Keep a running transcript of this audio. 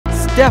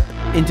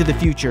step into the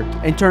future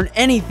and turn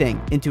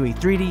anything into a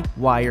 3D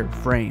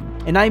wireframe.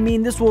 And I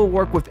mean, this will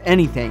work with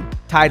anything.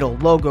 Title,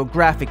 logo,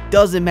 graphic,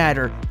 doesn't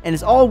matter, and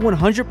it's all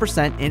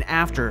 100% in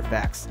After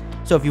Effects.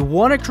 So if you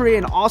want to create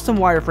an awesome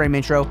wireframe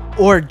intro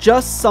or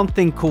just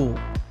something cool,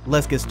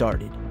 let's get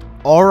started.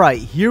 Alright,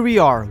 here we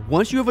are.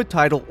 Once you have a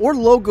title or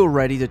logo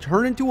ready to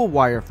turn into a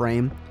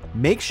wireframe,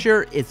 make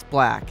sure it's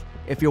black.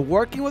 If you're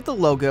working with the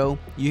logo,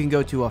 you can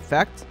go to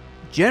Effect,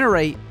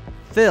 Generate,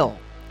 Fill.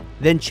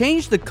 Then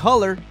change the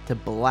color to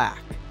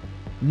black.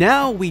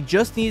 Now we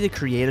just need to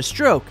create a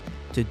stroke.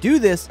 To do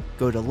this,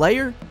 go to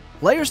Layer,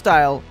 Layer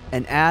Style,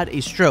 and add a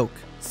stroke.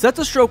 Set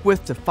the stroke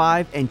width to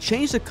 5 and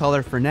change the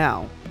color for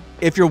now.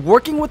 If you're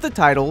working with the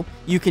title,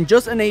 you can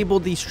just enable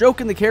the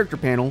stroke in the character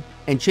panel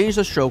and change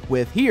the stroke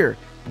width here.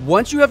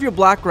 Once you have your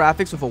black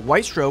graphics with a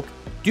white stroke,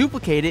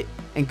 duplicate it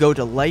and go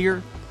to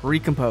Layer,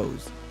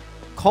 Recompose.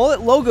 Call it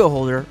Logo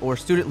Holder or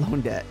Student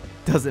Loan Debt,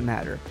 doesn't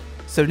matter.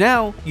 So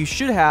now you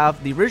should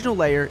have the original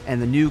layer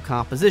and the new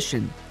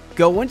composition.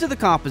 Go into the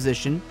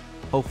composition,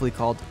 hopefully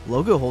called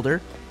Logo Holder.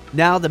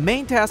 Now the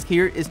main task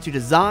here is to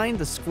design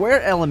the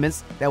square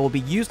elements that will be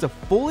used to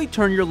fully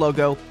turn your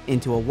logo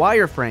into a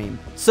wireframe.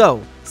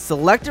 So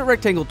select a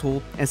rectangle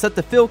tool and set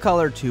the fill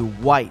color to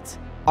white.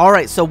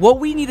 Alright, so what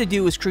we need to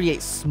do is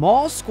create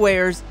small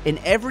squares in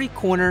every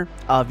corner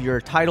of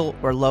your title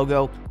or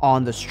logo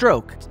on the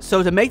stroke.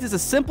 So to make this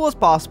as simple as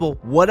possible,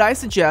 what I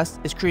suggest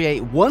is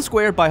create one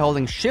square by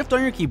holding Shift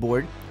on your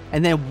keyboard,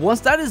 and then once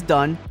that is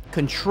done,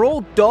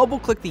 Control double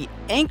click the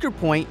anchor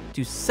point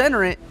to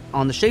center it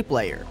on the shape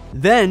layer.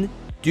 Then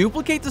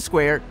duplicate the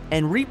square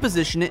and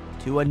reposition it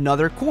to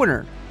another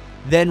corner.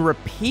 Then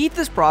repeat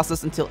this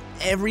process until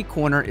every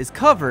corner is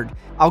covered.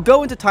 I'll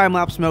go into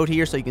time-lapse mode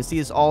here so you can see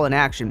this all in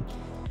action.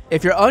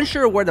 If you're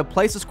unsure where to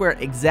place the square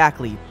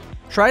exactly,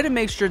 try to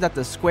make sure that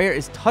the square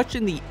is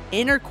touching the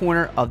inner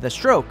corner of the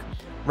stroke,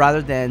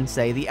 rather than,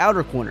 say, the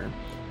outer corner.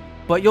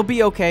 But you'll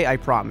be okay, I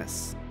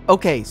promise.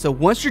 Okay, so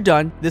once you're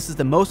done, this is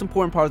the most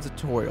important part of the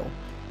tutorial.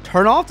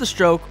 Turn off the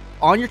stroke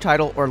on your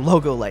title or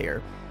logo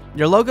layer.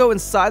 Your logo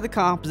inside the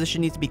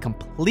composition needs to be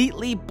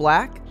completely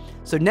black,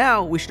 so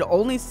now we should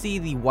only see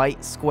the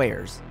white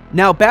squares.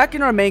 Now back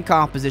in our main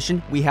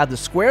composition, we have the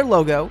square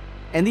logo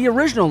and the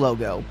original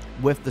logo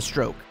with the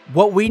stroke.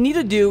 What we need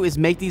to do is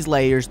make these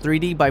layers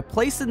 3D by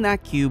placing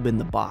that cube in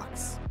the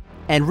box.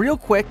 And real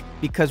quick,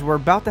 because we're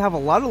about to have a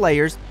lot of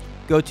layers,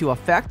 go to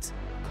Effect,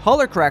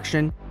 Color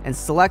Correction, and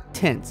select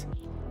Tint,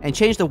 and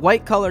change the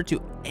white color to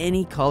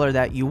any color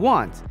that you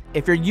want.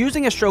 If you're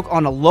using a stroke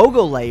on a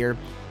logo layer,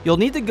 you'll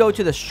need to go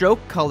to the stroke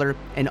color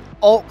and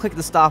alt-click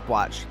the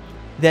stopwatch.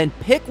 Then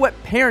pick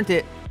what parent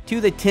it to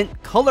the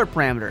tint color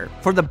parameter.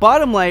 For the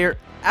bottom layer,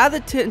 add the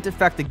tint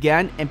effect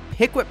again and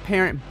pick what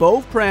parent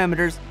both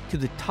parameters to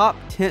the top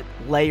tint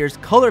layer's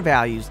color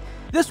values.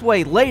 This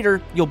way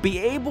later, you'll be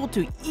able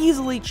to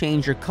easily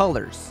change your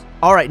colors.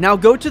 Alright, now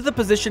go to the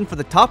position for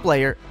the top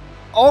layer,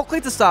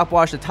 alt-click the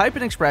stopwatch to type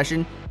an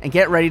expression, and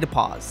get ready to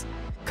pause.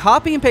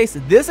 Copy and paste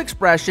this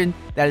expression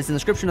that is in the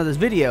description of this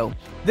video.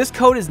 This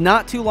code is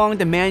not too long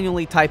to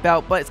manually type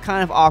out, but it's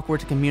kind of awkward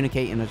to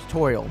communicate in a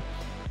tutorial.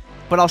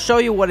 But I'll show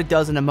you what it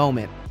does in a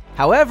moment.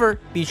 However,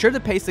 be sure to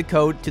paste the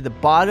code to the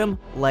bottom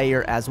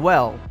layer as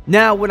well.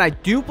 Now, when I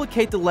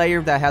duplicate the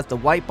layer that has the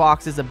white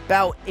boxes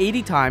about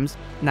 80 times,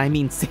 and I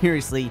mean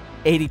seriously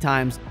 80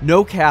 times,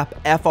 no cap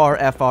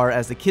FR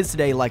as the kids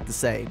today like to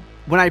say.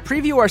 When I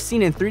preview our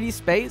scene in 3D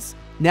space,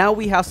 now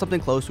we have something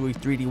close to a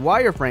 3D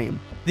wireframe.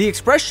 The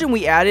expression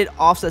we added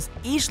offsets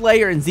each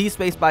layer in Z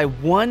space by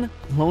one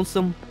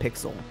lonesome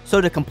pixel.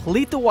 So to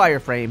complete the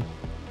wireframe,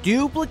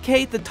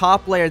 duplicate the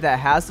top layer that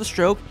has the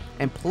stroke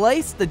and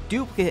place the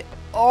duplicate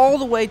all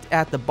the way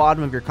at the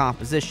bottom of your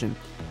composition.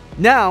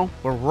 Now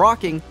we're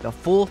rocking the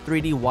full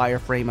 3D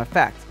wireframe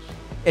effect.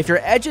 If your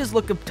edges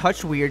look a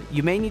touch weird,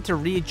 you may need to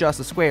readjust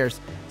the squares.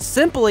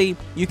 Simply,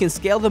 you can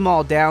scale them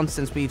all down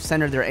since we've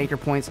centered their anchor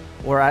points,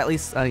 or at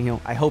least,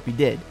 I hope you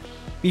did.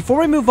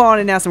 Before we move on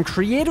and add some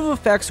creative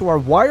effects to our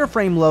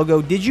wireframe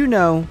logo, did you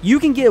know you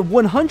can get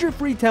 100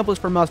 free templates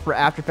from us for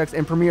After Effects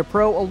and Premiere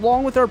Pro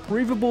along with our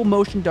previewable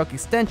motion duck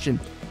extension.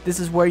 This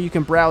is where you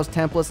can browse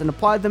templates and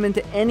apply them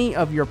into any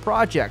of your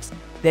projects.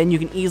 Then you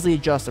can easily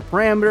adjust the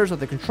parameters of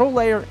the control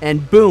layer,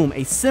 and boom,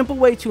 a simple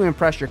way to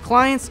impress your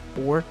clients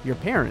or your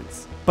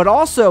parents. But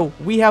also,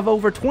 we have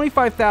over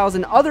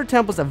 25,000 other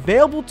templates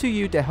available to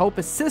you to help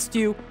assist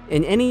you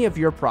in any of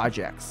your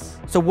projects.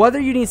 So whether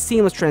you need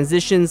seamless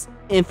transitions,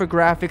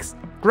 infographics,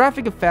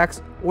 graphic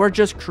effects, or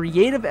just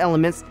creative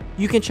elements,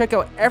 you can check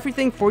out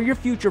everything for your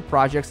future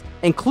projects,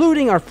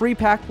 including our free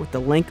pack with the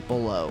link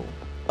below.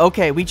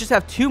 Okay, we just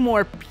have two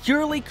more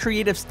purely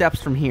creative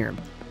steps from here.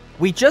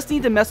 We just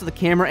need to mess with the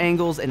camera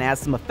angles and add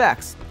some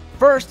effects.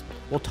 First,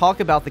 we'll talk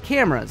about the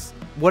cameras.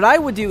 What I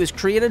would do is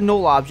create a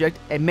null object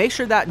and make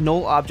sure that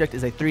null object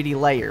is a 3D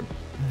layer.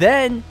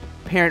 Then,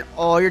 parent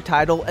all your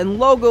title and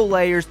logo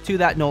layers to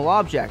that null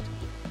object.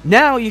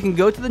 Now you can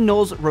go to the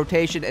null's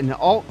rotation and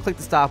alt-click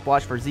the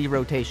stopwatch for Z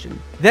rotation.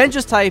 Then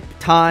just type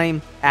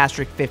time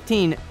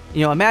 *15.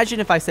 Imagine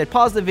if I said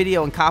pause the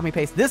video and copy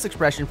paste this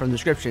expression from the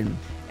description.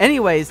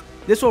 Anyways,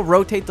 this will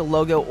rotate the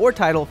logo or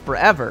title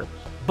forever.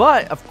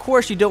 But of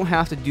course you don't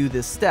have to do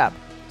this step.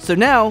 So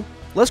now,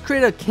 let's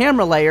create a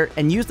camera layer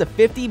and use the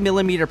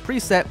 50mm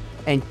preset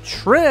and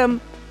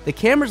trim the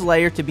camera's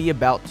layer to be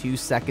about 2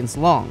 seconds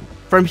long.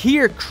 From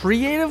here,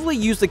 creatively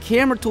use the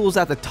camera tools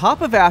at the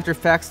top of After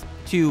Effects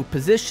to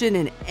position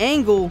and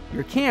angle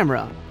your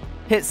camera.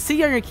 Hit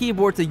C on your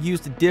keyboard to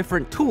use the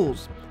different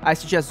tools. I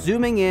suggest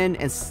zooming in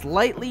and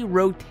slightly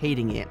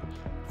rotating it.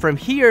 From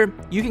here,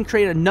 you can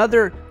create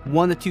another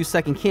 1 to 2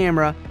 second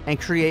camera and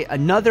create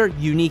another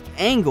unique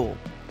angle.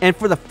 And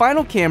for the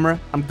final camera,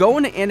 I'm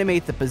going to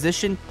animate the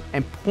position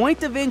and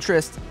point of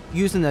interest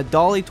using the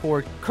dolly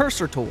toward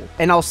cursor tool.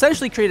 And I'll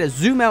essentially create a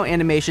zoom out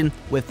animation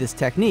with this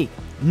technique.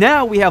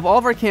 Now we have all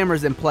of our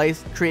cameras in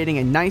place, creating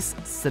a nice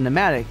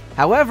cinematic.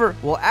 However,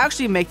 we'll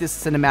actually make this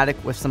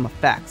cinematic with some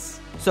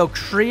effects. So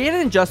create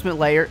an adjustment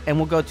layer and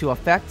we'll go to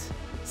Effect,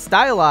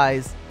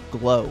 Stylize,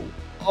 Glow.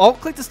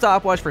 Alt-click the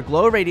stopwatch for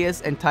glow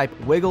radius and type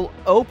wiggle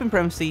open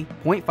parenthesis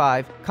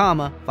 0.5,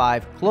 comma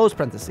 5 close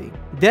parenthesis.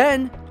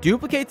 Then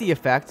duplicate the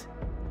effect,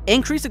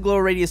 increase the glow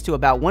radius to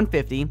about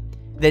 150,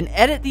 then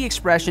edit the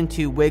expression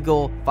to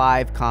wiggle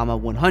 5, comma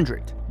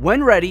 100.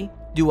 When ready,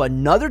 do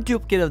another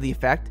duplicate of the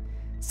effect,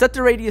 set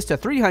the radius to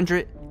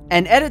 300,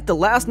 and edit the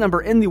last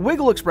number in the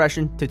wiggle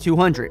expression to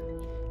 200.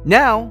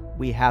 Now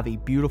we have a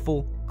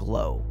beautiful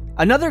glow.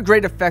 Another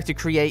great effect to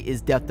create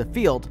is depth of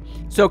field.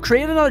 So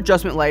create another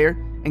adjustment layer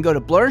and go to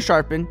Blur and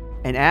Sharpen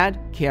and add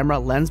Camera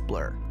Lens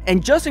Blur.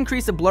 And just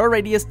increase the blur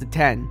radius to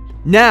 10.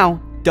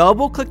 Now,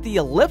 double click the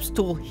ellipse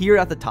tool here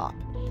at the top.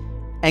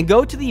 And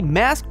go to the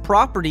mask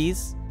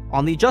properties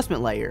on the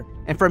adjustment layer.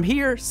 And from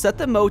here, set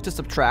the mode to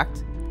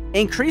subtract,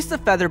 increase the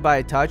feather by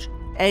a touch,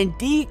 and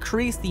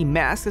decrease the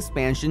mask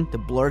expansion to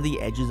blur the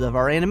edges of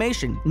our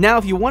animation. Now,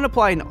 if you want to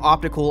apply an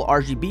optical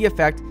RGB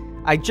effect,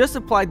 I just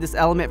applied this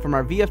element from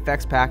our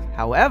VFX pack.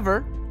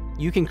 However,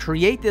 you can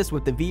create this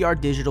with the VR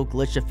Digital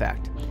Glitch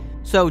effect.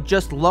 So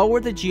just lower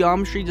the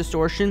geometry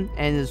distortion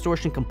and the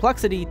distortion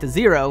complexity to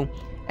 0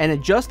 and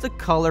adjust the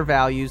color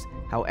values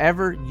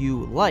however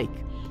you like.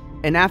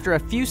 And after a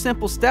few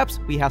simple steps,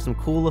 we have some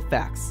cool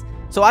effects.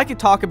 So I could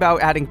talk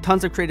about adding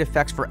tons of creative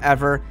effects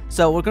forever,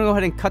 so we're gonna go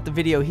ahead and cut the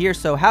video here.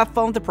 So have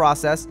fun with the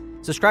process,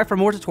 subscribe for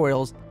more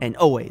tutorials, and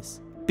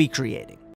always be creating.